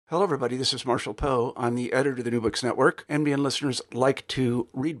Hello, everybody. This is Marshall Poe. I'm the editor of the New Books Network. NBN listeners like to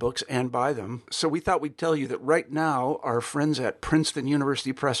read books and buy them. So we thought we'd tell you that right now, our friends at Princeton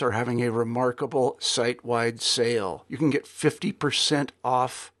University Press are having a remarkable site-wide sale. You can get 50%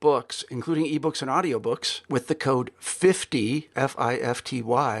 off books, including ebooks and audiobooks, with the code 50,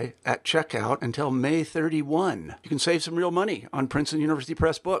 F-I-F-T-Y, at checkout until May 31. You can save some real money on Princeton University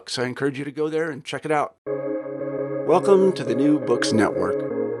Press books. I encourage you to go there and check it out. Welcome to the New Books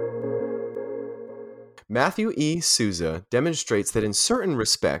Network. Matthew E. Souza demonstrates that in certain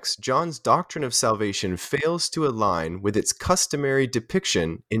respects, John's doctrine of salvation fails to align with its customary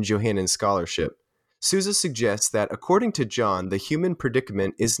depiction in Johannine scholarship. Souza suggests that, according to John, the human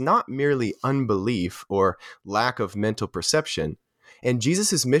predicament is not merely unbelief or lack of mental perception, and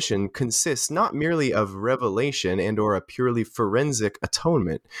Jesus' mission consists not merely of revelation and or a purely forensic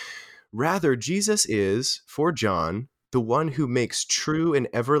atonement. Rather, Jesus is, for John, the one who makes true and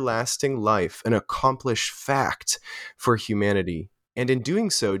everlasting life an accomplished fact for humanity. And in doing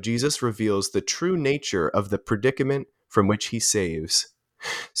so, Jesus reveals the true nature of the predicament from which he saves.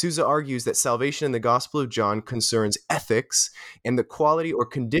 Souza argues that salvation in the Gospel of John concerns ethics and the quality or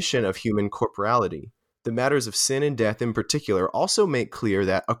condition of human corporality. The matters of sin and death in particular also make clear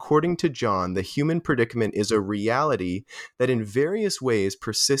that, according to John, the human predicament is a reality that in various ways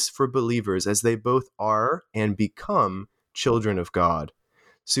persists for believers as they both are and become children of God.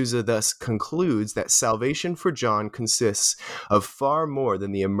 Souza thus concludes that salvation for John consists of far more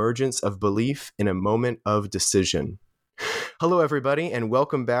than the emergence of belief in a moment of decision. Hello, everybody, and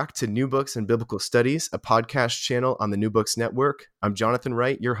welcome back to New Books and Biblical Studies, a podcast channel on the New Books Network. I'm Jonathan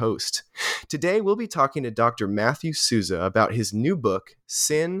Wright, your host. Today, we'll be talking to Dr. Matthew Souza about his new book,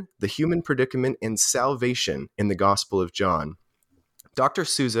 Sin, the Human Predicament, and Salvation in the Gospel of John. Dr.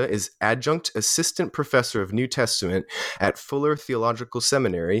 Souza is adjunct assistant professor of New Testament at Fuller Theological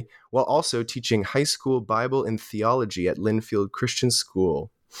Seminary, while also teaching high school Bible and theology at Linfield Christian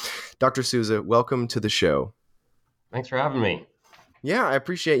School. Dr. Souza, welcome to the show. Thanks for having me. Yeah, I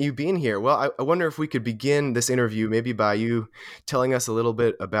appreciate you being here. Well, I wonder if we could begin this interview maybe by you telling us a little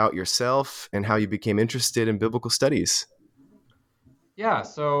bit about yourself and how you became interested in biblical studies. Yeah,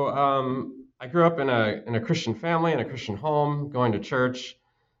 so I grew up in a Christian family, in a Christian home, going to church,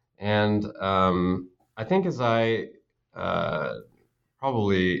 and I think as I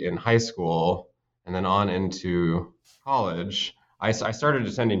probably in high school and then on into college, I started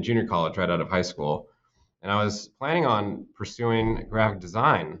attending junior college right out of high school. And I was planning on pursuing graphic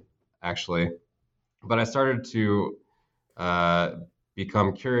design, actually, but I started to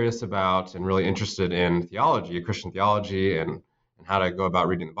become curious about and really interested in theology, Christian theology, and how to go about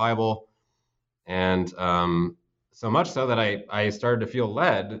reading the Bible. And so much so that I started to feel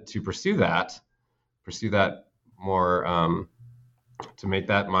led to pursue that more, to make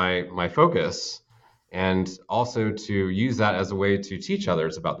that my focus, and also to use that as a way to teach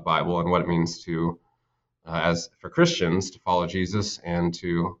others about the Bible and what it means to as for Christians to follow Jesus, and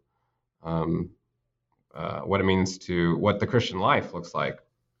to what it means to what the Christian life looks like.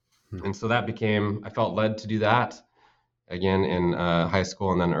 And so I felt led to do that again in high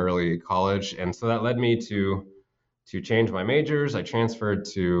school and then early college. And so that led me to change my majors. I transferred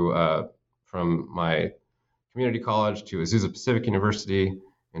from my community college to Azusa Pacific University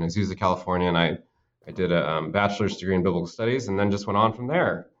in Azusa, California. And I did a bachelor's degree in biblical studies, and then just went on from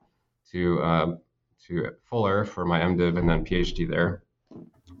there to Fuller for my MDiv and then PhD there,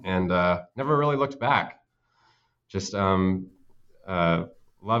 and never really looked back. Just loving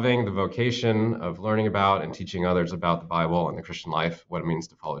the vocation of learning about and teaching others about the Bible and the Christian life, what it means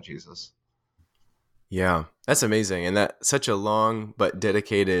to follow Jesus. Yeah, that's amazing. And that's such a long but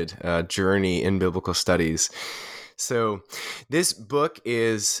dedicated journey in biblical studies. So this book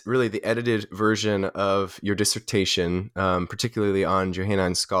is really the edited version of your dissertation, particularly on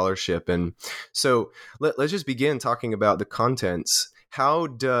Johannine scholarship. And so let's just begin talking about the contents. How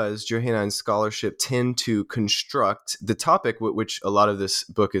does Johannine scholarship tend to construct the topic which a lot of this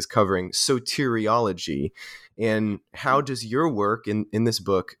book is covering, soteriology? And how does your work in this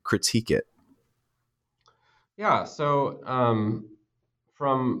book critique it? Yeah, so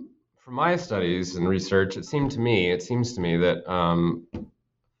from my studies and research, it seems to me that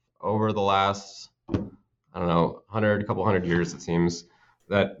over the last, couple hundred years, it seems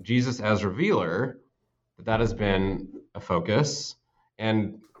that Jesus as revealer, that has been a focus,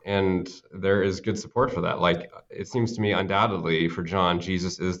 and there is good support for that. Like, it seems to me undoubtedly for John,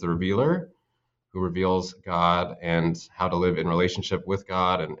 Jesus is the revealer who reveals God and how to live in relationship with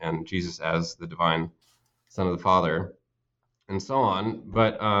God, and Jesus as the divine Son of the Father, and so on.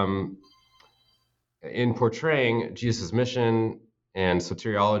 But in portraying Jesus' mission and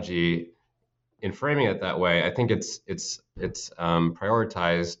soteriology, in framing it that way, I think it's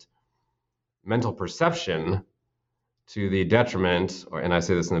prioritized mental perception to the detriment, and I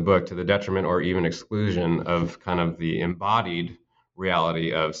say this in the book, to the detriment or even exclusion of kind of the embodied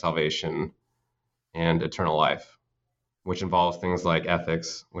reality of salvation and eternal life, which involves things like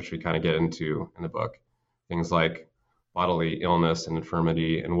ethics, which we kind of get into in the book, things like bodily illness and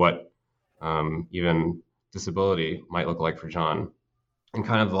infirmity, and what even disability might look like for John, and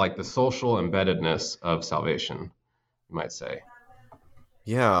kind of like the social embeddedness of salvation, you might say.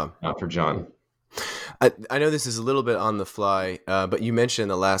 Yeah. For John. I know this is a little bit on the fly, but you mentioned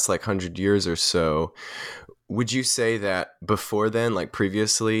the last 100 years or so. Would you say that before then,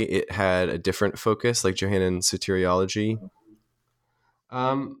 previously, it had a different focus, like Johannine soteriology?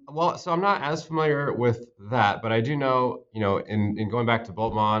 Well, so I'm not as familiar with that, but I do know, in going back to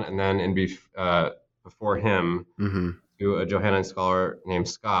Bultmann and then before him, to a Johannine scholar named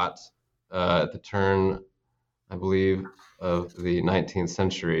Scott at the turn, I believe, of the 19th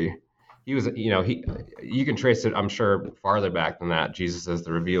century. He was, you can trace it, I'm sure, farther back than that, Jesus as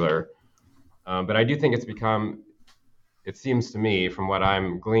the revealer. But I do think it's become, it seems to me, from what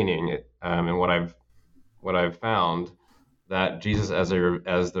I'm gleaning and what I've found, that Jesus as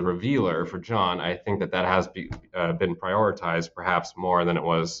the revealer for John, I think that has been prioritized perhaps more than it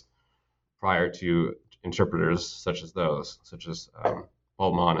was prior to interpreters such as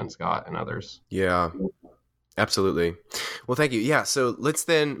Bultmann and Scott and others. Yeah. Absolutely. Well, thank you. Yeah, so let's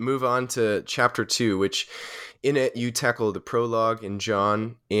then move on to chapter 2, which in it you tackle the prologue in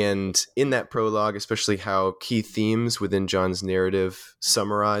John, and in that prologue, especially how key themes within John's narrative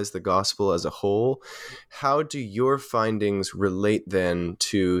summarize the gospel as a whole. How do your findings relate then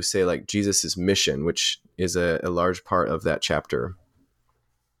to, say, Jesus's mission, which is a large part of that chapter?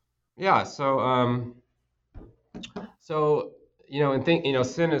 Yeah, so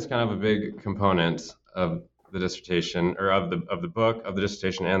sin is kind of a big component of the dissertation, or of the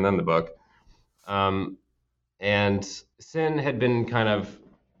dissertation, and then the book. And sin had been kind of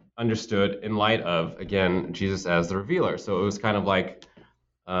understood in light of, again, Jesus as the revealer. So it was kind of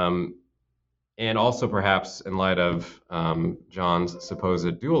and also perhaps in light of John's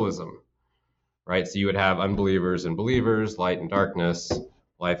supposed dualism, right? So you would have unbelievers and believers, light and darkness,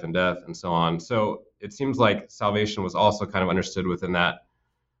 life and death, and so on. So it seems like salvation was also kind of understood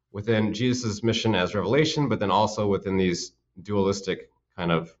within Jesus' mission as revelation, but then also within these dualistic kind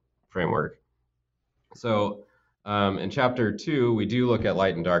of framework. So in chapter 2, we do look at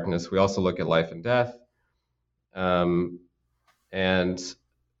light and darkness. We also look at life and death. That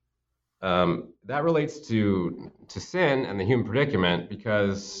relates to sin and the human predicament,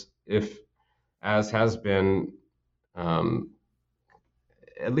 because if, as has been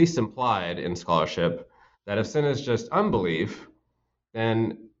at least implied in scholarship, that if sin is just unbelief,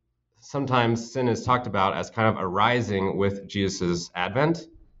 then sometimes sin is talked about as kind of arising with Jesus' advent,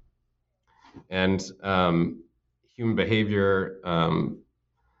 and human behavior,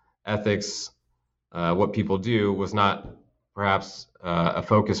 ethics, what people do was not perhaps a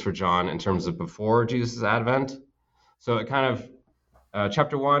focus for John in terms of before Jesus' advent. So it kind of,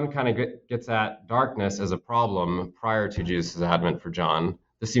 chapter 1 kind of gets at darkness as a problem prior to Jesus' advent for John.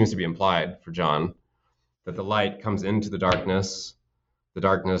 This seems to be implied for John, that the light comes into the darkness. The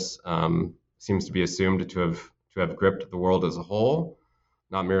darkness seems to be assumed to have gripped the world as a whole,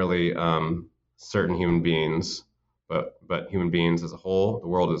 not merely certain human beings, but human beings as a whole, the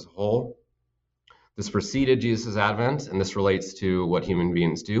world as a whole. This preceded Jesus' advent, and this relates to what human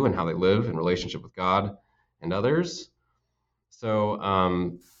beings do and how they live in relationship with God and others. So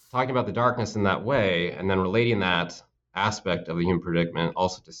talking about the darkness in that way, and then relating that aspect of the human predicament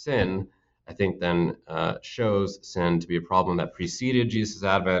also to sin, I think then shows sin to be a problem that preceded Jesus'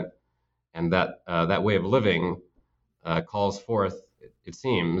 advent, and that way of living calls forth, it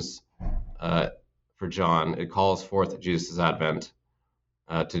seems, for John, it calls forth Jesus' advent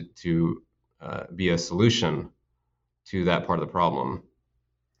to be a solution to that part of the problem.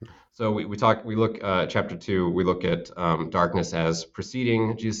 So we look chapter 2, we look at darkness as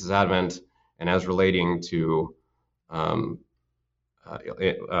preceding Jesus' advent and as relating to I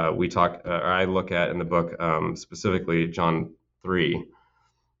look at in the book specifically John 3,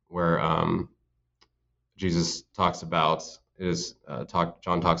 where Jesus talks about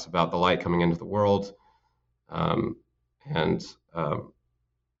John talks about the light coming into the world, and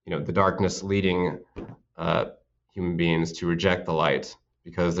the darkness leading human beings to reject the light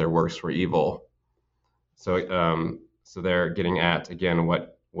because their works were evil. So they're getting at, again,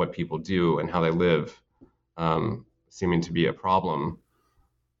 what people do and how they live, seeming to be a problem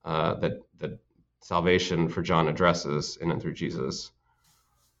that salvation for John addresses in and through Jesus.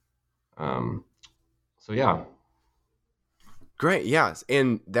 So yeah. Great, yes,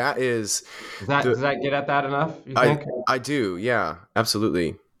 and that is. Does that get at that enough, you think? I do, yeah,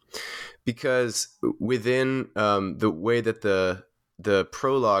 absolutely. Because within the way that the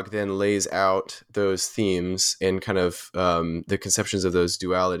prologue then lays out those themes and kind of the conceptions of those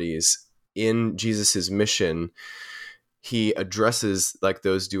dualities in Jesus's mission, he addresses like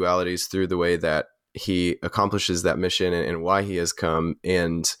those dualities through the way that he accomplishes that mission and why he has come.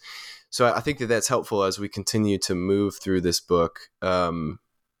 And so I think that that's helpful as we continue to move through this book. And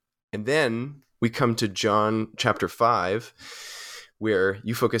then we come to John chapter 5, where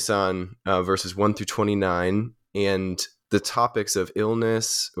you focus on verses 1 through 29 and the topics of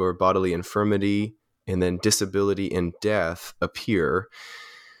illness or bodily infirmity, and then disability and death appear.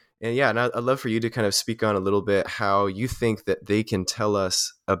 And yeah, and I'd love for you to kind of speak on a little bit how you think that they can tell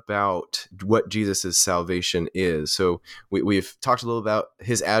us about what Jesus' salvation is. So we've talked a little about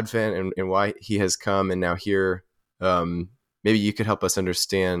his advent and why he has come, and now here, maybe you could help us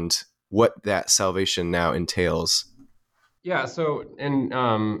understand what that salvation now entails. Yeah, so in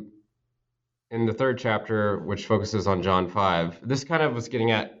the third chapter, which focuses on John 5, this kind of was getting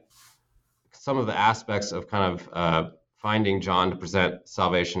at some of the aspects of kind of finding John to present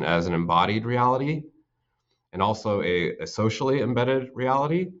salvation as an embodied reality and also a socially embedded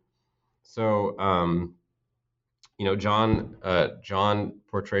reality. So, John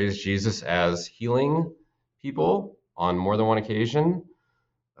portrays Jesus as healing people on more than one occasion,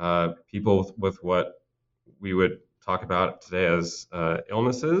 people with what we would talk about today as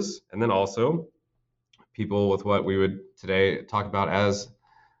illnesses, and then also people with what we would today talk about as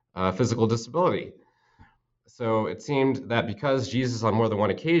physical disability. So it seemed that because Jesus on more than one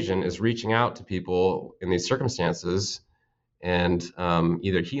occasion is reaching out to people in these circumstances and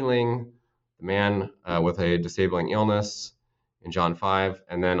either healing the man with a disabling illness in John 5,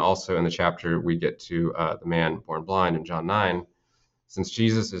 and then also in the chapter we get to the man born blind in John 9, since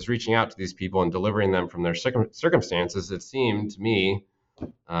Jesus is reaching out to these people and delivering them from their circumstances, it seemed to me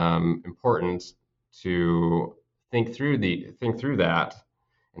important to think through that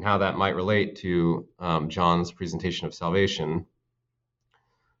and how that might relate to John's presentation of salvation.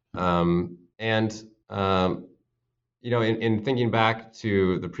 In thinking back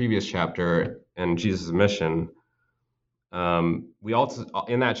to the previous chapter and Jesus' mission, we also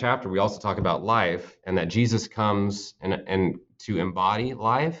in that chapter we also talk about life and that Jesus comes and to embody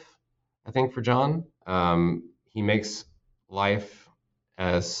life. I think for John, he makes life,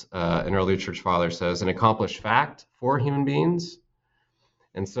 as an early church father says, an accomplished fact for human beings.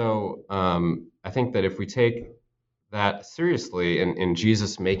 And so I think that if we take that seriously in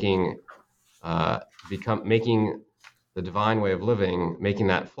Jesus making the divine way of living, making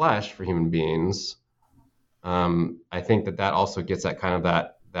that flesh for human beings, I think that also gets at kind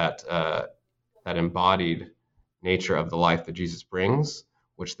of that embodied nature of the life that Jesus brings,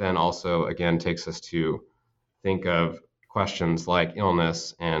 which then also again takes us to think of questions like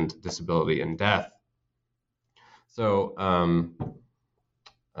illness and disability and death. So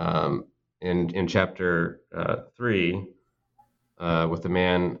in chapter 3, with the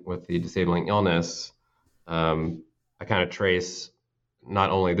man with the disabling illness, I kind of trace not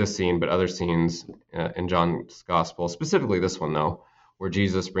only this scene, but other scenes in John's gospel, specifically this one, though, where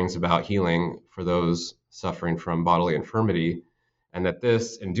Jesus brings about healing for those suffering from bodily infirmity. And that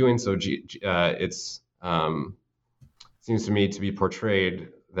this, in doing so, seems to me to be portrayed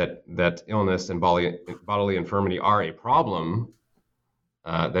that illness and bodily infirmity are a problem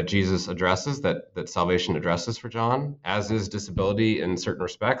that Jesus addresses, that salvation addresses for John, as is disability in certain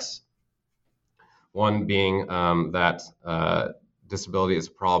respects. One being that disability is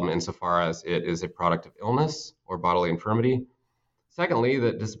a problem insofar as it is a product of illness or bodily infirmity. Secondly,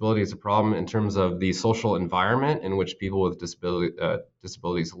 that disability is a problem in terms of the social environment in which people with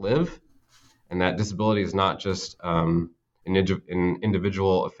disabilities live, and that disability is not just an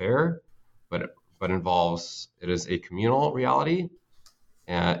individual affair, but it is a communal reality,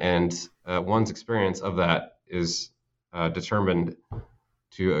 and one's experience of that is determined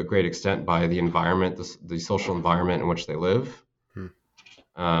to a great extent by the environment, the social environment in which they live.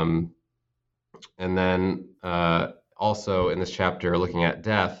 And then also in this chapter, looking at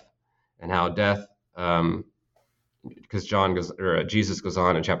death and how death, because Jesus goes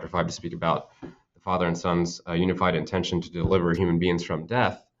on in chapter 5 to speak about the Father and Son's unified intention to deliver human beings from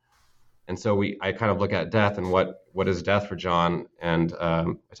death. And so I kind of look at death and what is death for John, and I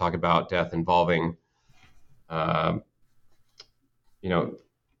talk about death involving, death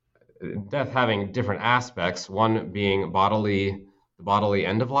having different aspects. One being the bodily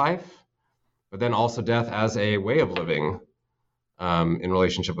end of life, but then also death as a way of living in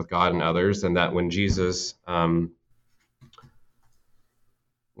relationship with God and others, and that when Jesus, when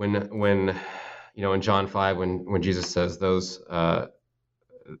in John 5, when Jesus says those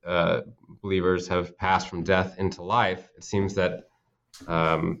believers have passed from death into life, it seems that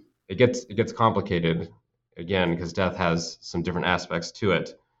it gets complicated again because death has some different aspects to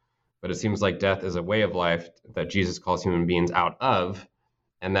it. But it seems like death is a way of life that Jesus calls human beings out of,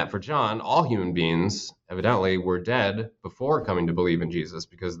 and that for John, all human beings evidently were dead before coming to believe in Jesus,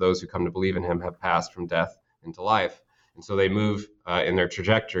 because those who come to believe in him have passed from death into life. And so they move in their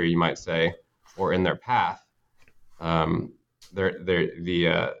trajectory, you might say, or in their path. The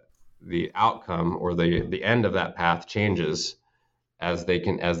outcome or the end of that path changes as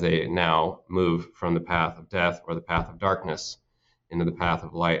they now move from the path of death or the path of darkness into the path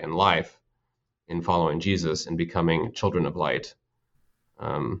of light and life in following Jesus and becoming children of light,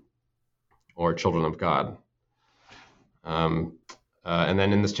 or children of God. And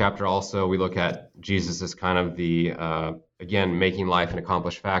then in this chapter also, we look at Jesus as kind of the, again, making life an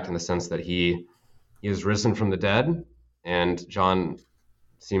accomplished fact in the sense that he is risen from the dead. And John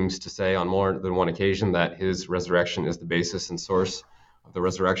seems to say on more than one occasion that his resurrection is the basis and source of the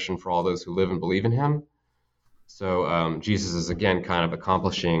resurrection for all those who live and believe in him. So Jesus is, again, kind of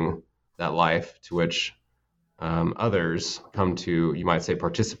accomplishing that life to which others come to, you might say,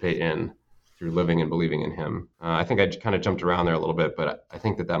 participate in through living and believing in him. I think I kind of jumped around there a little bit, but I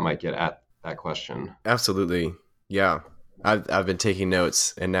think that might get at that question. Absolutely. Yeah. I've been taking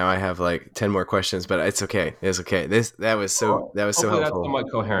notes, and now I have like 10 more questions, but it's okay. It's okay. That was so helpful. That's somewhat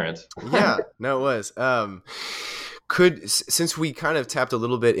coherent. Yeah, no, it was. Since we kind of tapped a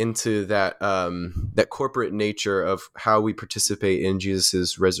little bit into that that corporate nature of how we participate in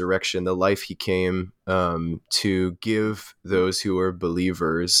Jesus's resurrection, the life he came to give those who are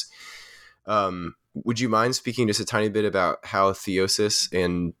believers, would you mind speaking just a tiny bit about how theosis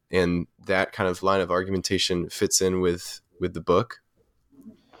and that kind of line of argumentation fits in with the book?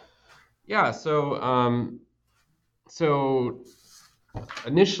 Yeah. So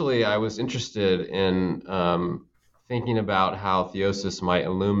initially, I was interested in thinking about how theosis might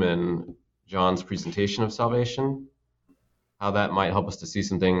illumine John's presentation of salvation, how that might help us to see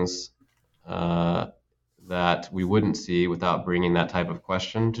some things that we wouldn't see without bringing that type of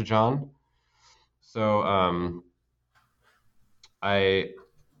question to John. So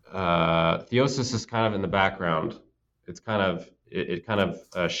theosis is kind of in the background. It's kind of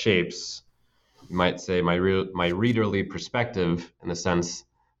shapes, you might say, my readerly perspective in the sense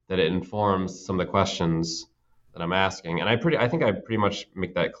that it informs some of the questions that I'm asking. And I think I pretty much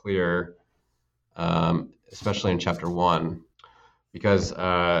make that clear, especially in chapter 1, because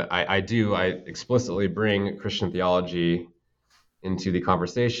I explicitly bring Christian theology into the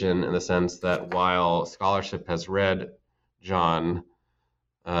conversation in the sense that while scholarship has read John,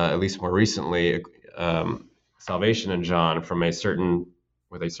 at least more recently, salvation in John with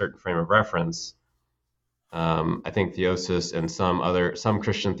a certain frame of reference, I think theosis and some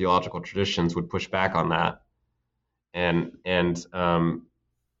Christian theological traditions would push back on that. And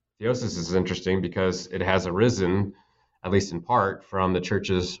theosis is interesting because it has arisen, at least in part, from the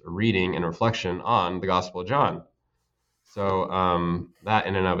church's reading and reflection on the Gospel of John. So that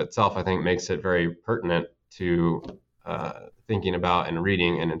in and of itself, I think, makes it very pertinent to thinking about and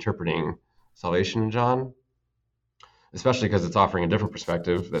reading and interpreting salvation in John, especially because it's offering a different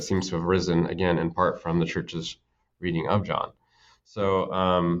perspective that seems to have arisen, again, in part from the church's reading of John. So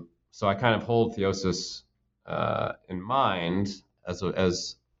I kind of hold theosis in mind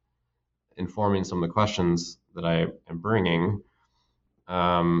as informing some of the questions that I am bringing.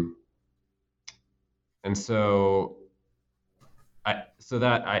 And so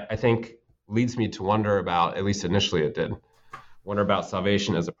that I think leads me to wonder about, at least initially it did, wonder about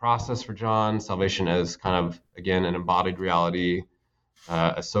salvation as a process for John, salvation as kind of, again, an embodied reality,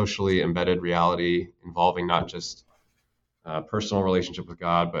 a socially embedded reality involving not just personal relationship with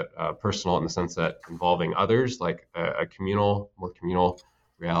God, but personal in the sense that involving others, like a more communal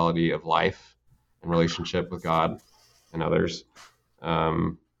reality of life and relationship with God and others.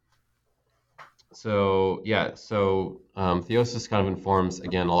 So theosis kind of informs,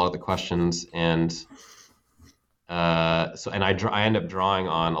 again, a lot of the questions, and I end up drawing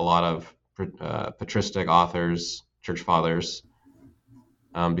on a lot of patristic authors, church fathers,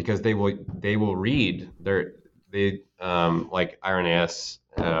 because they will read like Irenaeus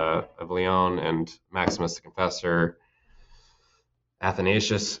of Lyon and Maximus the Confessor,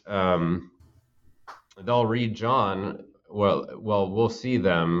 Athanasius. They'll read John we'll see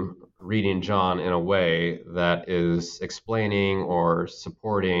them reading John in a way that is explaining or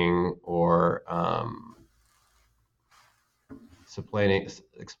supporting or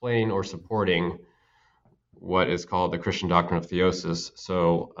explaining or supporting what is called the Christian doctrine of theosis.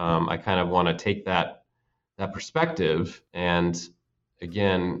 So I kind of want to take that perspective and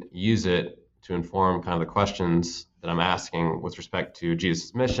again use it to inform kind of the questions that I'm asking with respect to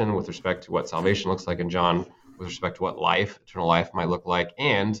Jesus' mission, with respect to what salvation looks like in John, with respect to what eternal life might look like,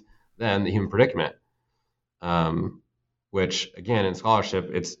 and then the human predicament, which again in scholarship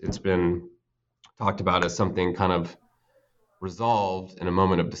it's been talked about as something kind of resolved in a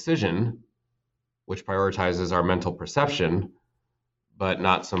moment of decision, which prioritizes our mental perception, but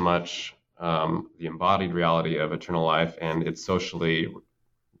not so much the embodied reality of eternal life and its socially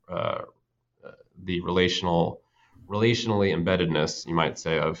the relationally embeddedness, you might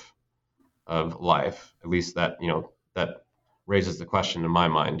say, of life. At least that that raises the question in my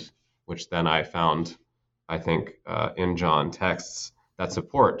mind, which then I found, I think, in John texts that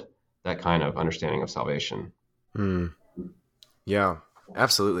support that kind of understanding of salvation. Yeah,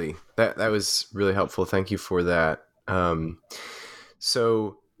 absolutely. That was really helpful. Thank you for that.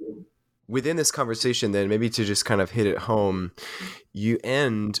 So within this conversation, then, maybe to just kind of hit it home, you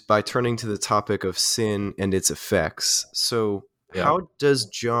end by turning to the topic of sin and its effects. So how does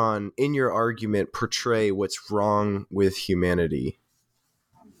John, in your argument, portray what's wrong with humanity?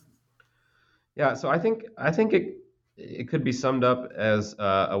 Yeah, so I think it could be summed up as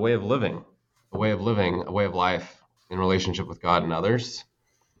a way of living, a way of life in relationship with God and others.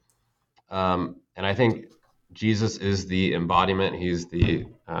 And I think Jesus is the embodiment. He's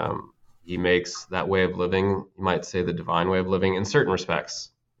he makes that way of living, you might say the divine way of living in certain respects.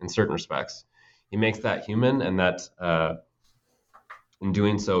 He makes that human, and that in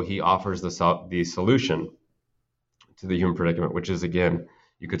doing so, he offers the solution to the human predicament, which is, again,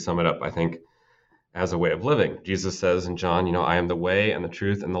 you could sum it up, I think, as a way of living. Jesus says in John, I am the way and the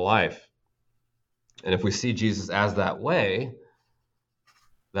truth and the life. And if we see Jesus as that way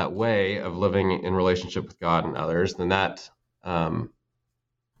of living in relationship with God and others, then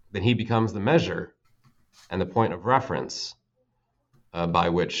then he becomes the measure and the point of reference by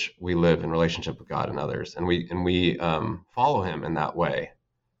which we live in relationship with God and others, and we follow him in that way.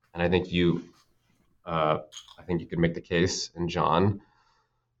 And I think you could make the case in John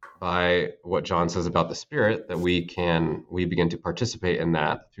by what John says about the Spirit, that we begin to participate in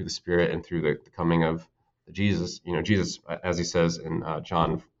that through the Spirit and through the coming of Jesus. Jesus, as he says in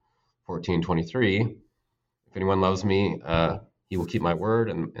John 14:23, if anyone loves me, he will keep my word,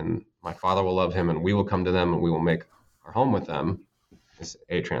 and my Father will love him, and we will come to them, and we will make our home with them, is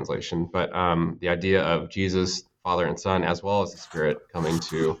a translation. But the idea of Jesus, Father and Son, as well as the Spirit, coming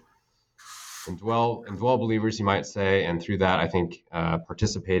to indwell believers, you might say, and through that, I think,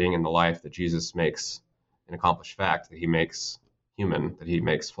 participating in the life that Jesus makes an accomplished fact, that he makes human, that he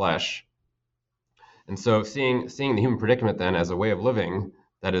makes flesh. And so seeing the human predicament then as a way of living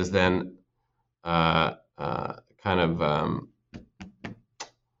that is then kind of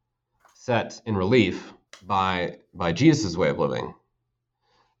set in relief by Jesus' way of living.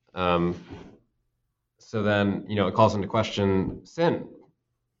 So then, it calls into question sin,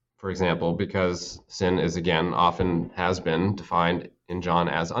 for example, because sin is, again, often has been defined in John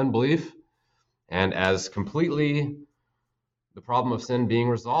as unbelief and as completely the problem of sin being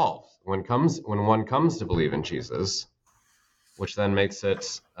resolved when one comes to believe in Jesus, which then makes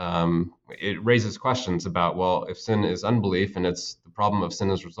it raises questions about, well, if sin is unbelief and the problem of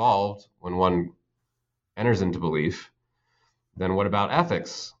sin is resolved when one enters into belief, then what about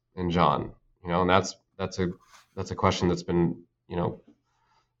ethics in John? And that's a question that's been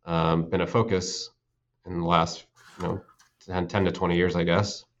been a focus in the last 10 to 20 years, I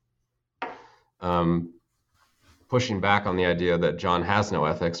guess. Pushing back on the idea that John has no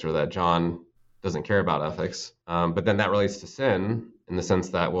ethics or that John doesn't care about ethics. But then that relates to sin in the sense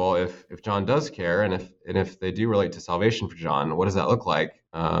that, well, if John does care and if they do relate to salvation for John, what does that look like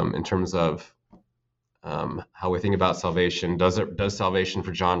in terms of how we think about salvation? Does salvation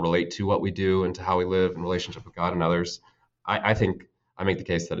for John relate to what we do and to how we live in relationship with God and others? I think I make the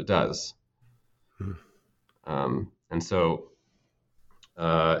case that it does. And so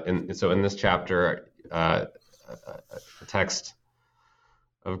in this chapter, a text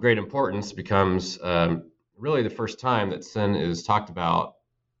of great importance becomes really the first time that sin is talked about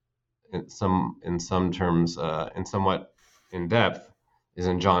in some terms, and somewhat in depth, is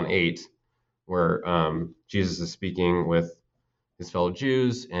in John 8, where Jesus is speaking with his fellow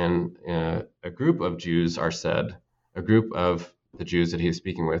Jews, and a group of the Jews that he is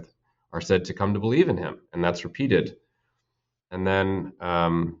speaking with are said to come to believe in him, and that's repeated And then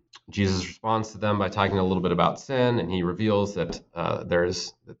Jesus responds to them by talking a little bit about sin, and he reveals that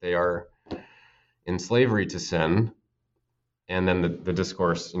that they are in slavery to sin. And then the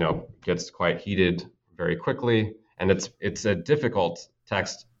discourse, gets quite heated very quickly, and it's a difficult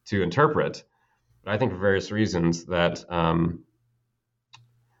text to interpret. But I think for various reasons that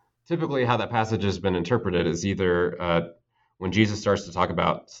typically how that passage has been interpreted is either when Jesus starts to talk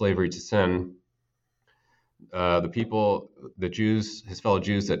about slavery to sin, the people, the Jews, his fellow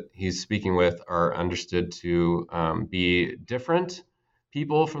Jews that he's speaking with, are understood to be different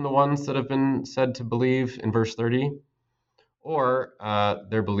people from the ones that have been said to believe in verse 30, or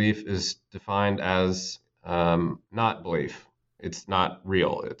their belief is defined as not belief. It's not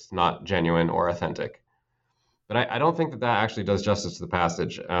real. It's not genuine or authentic. But I don't think that actually does justice to the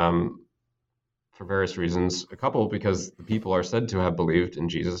passage for various reasons. A couple, because the people are said to have believed in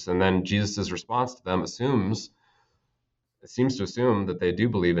Jesus, and then Jesus' response to them seems to assume that they do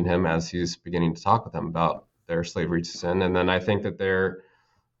believe in him as he's beginning to talk with them about their slavery to sin. And then I think that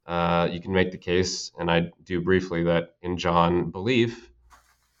you can make the case, and I do briefly, that in John, belief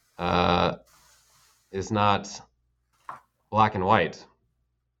is not black and white.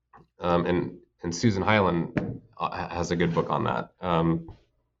 And Susan Hyland has a good book on that.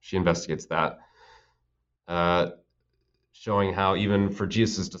 She investigates that, showing how even for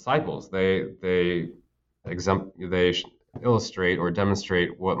Jesus' disciples, they illustrate or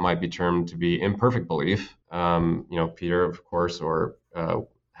demonstrate what might be termed to be imperfect belief. Peter, of course, or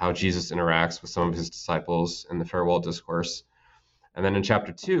how Jesus interacts with some of his disciples in the farewell discourse. And then in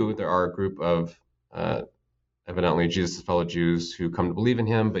chapter 2, there are a group of evidently Jesus' fellow Jews who come to believe in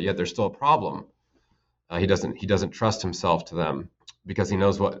him, but yet there's still a problem. He doesn't trust himself to them because he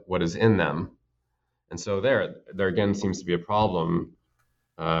knows what is in them. And so there again seems to be a problem.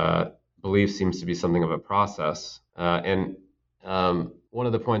 Belief seems to be something of a process. And one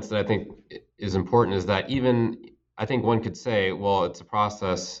of the points that I think is important is that even, I think one could say, well, it's a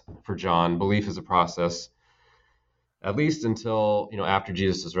process for John. Belief is a process, at least until, after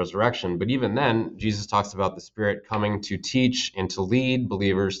Jesus' resurrection. But even then, Jesus talks about the Spirit coming to teach and to lead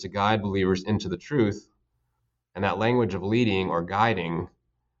believers, to guide believers into the truth. And that language of leading or guiding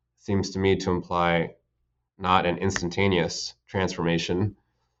seems to me to imply not an instantaneous transformation,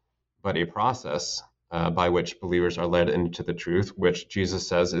 but a process by which believers are led into the truth, which Jesus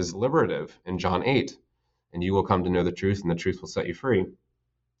says is liberative in John 8. And you will come to know the truth, and the truth will set you free.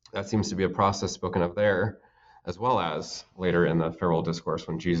 That seems to be a process spoken of there, as well as later in the farewell discourse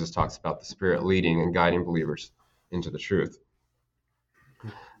when Jesus talks about the Spirit leading and guiding believers into the truth.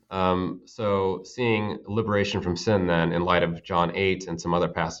 So seeing liberation from sin then in light of John 8 and some other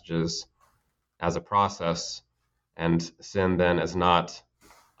passages as a process, and sin then as not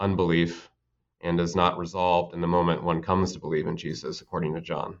unbelief and is not resolved in the moment one comes to believe in Jesus, according to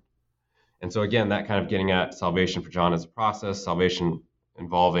John. And so again, that kind of getting at salvation for John as a process, salvation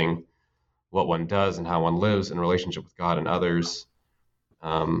involving what one does and how one lives in relationship with God and others.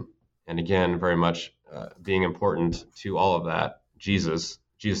 And again, very much being important to all of that, Jesus'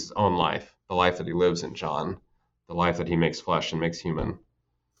 own life, the life that he lives in John, the life that he makes flesh and makes human.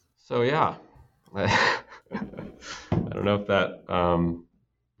 So yeah, I don't know if that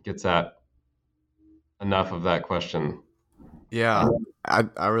gets at enough of that question. Yeah,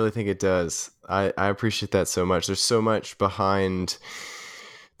 I really think it does. I appreciate that so much. There's so much behind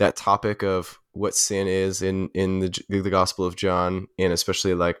that topic of what sin is in the Gospel of John, and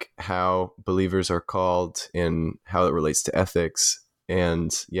especially like how believers are called and how it relates to ethics.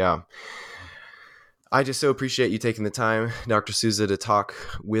 And yeah, I just so appreciate you taking the time, Dr. Souza, to talk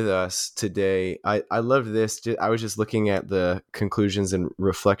with us today. I loved this. I was just looking at the conclusions and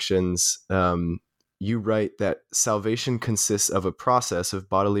reflections. You write that salvation consists of a process of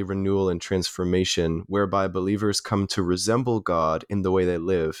bodily renewal and transformation whereby believers come to resemble God in the way they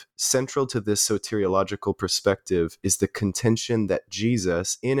live. Central to this soteriological perspective is the contention that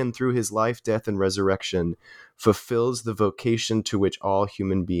Jesus, in and through his life, death, and resurrection, fulfills the vocation to which all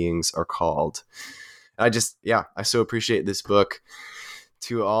human beings are called. I so appreciate this book.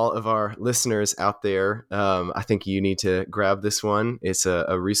 To all of our listeners out there, I think you need to grab this one. It's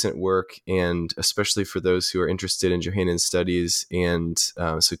a recent work, and especially for those who are interested in Johannine studies and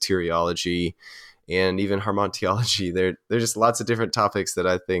soteriology and even harmontiology, there's just lots of different topics that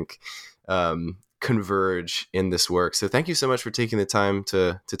I think converge in this work. So thank you so much for taking the time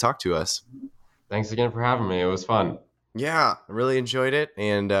to talk to us. Thanks again for having me. It was fun. Yeah, I really enjoyed it.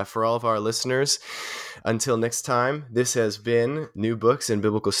 And for all of our listeners, until next time, this has been New Books in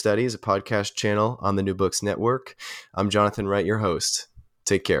Biblical Studies, a podcast channel on the New Books Network. I'm Jonathan Wright, your host.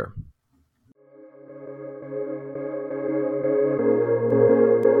 Take care.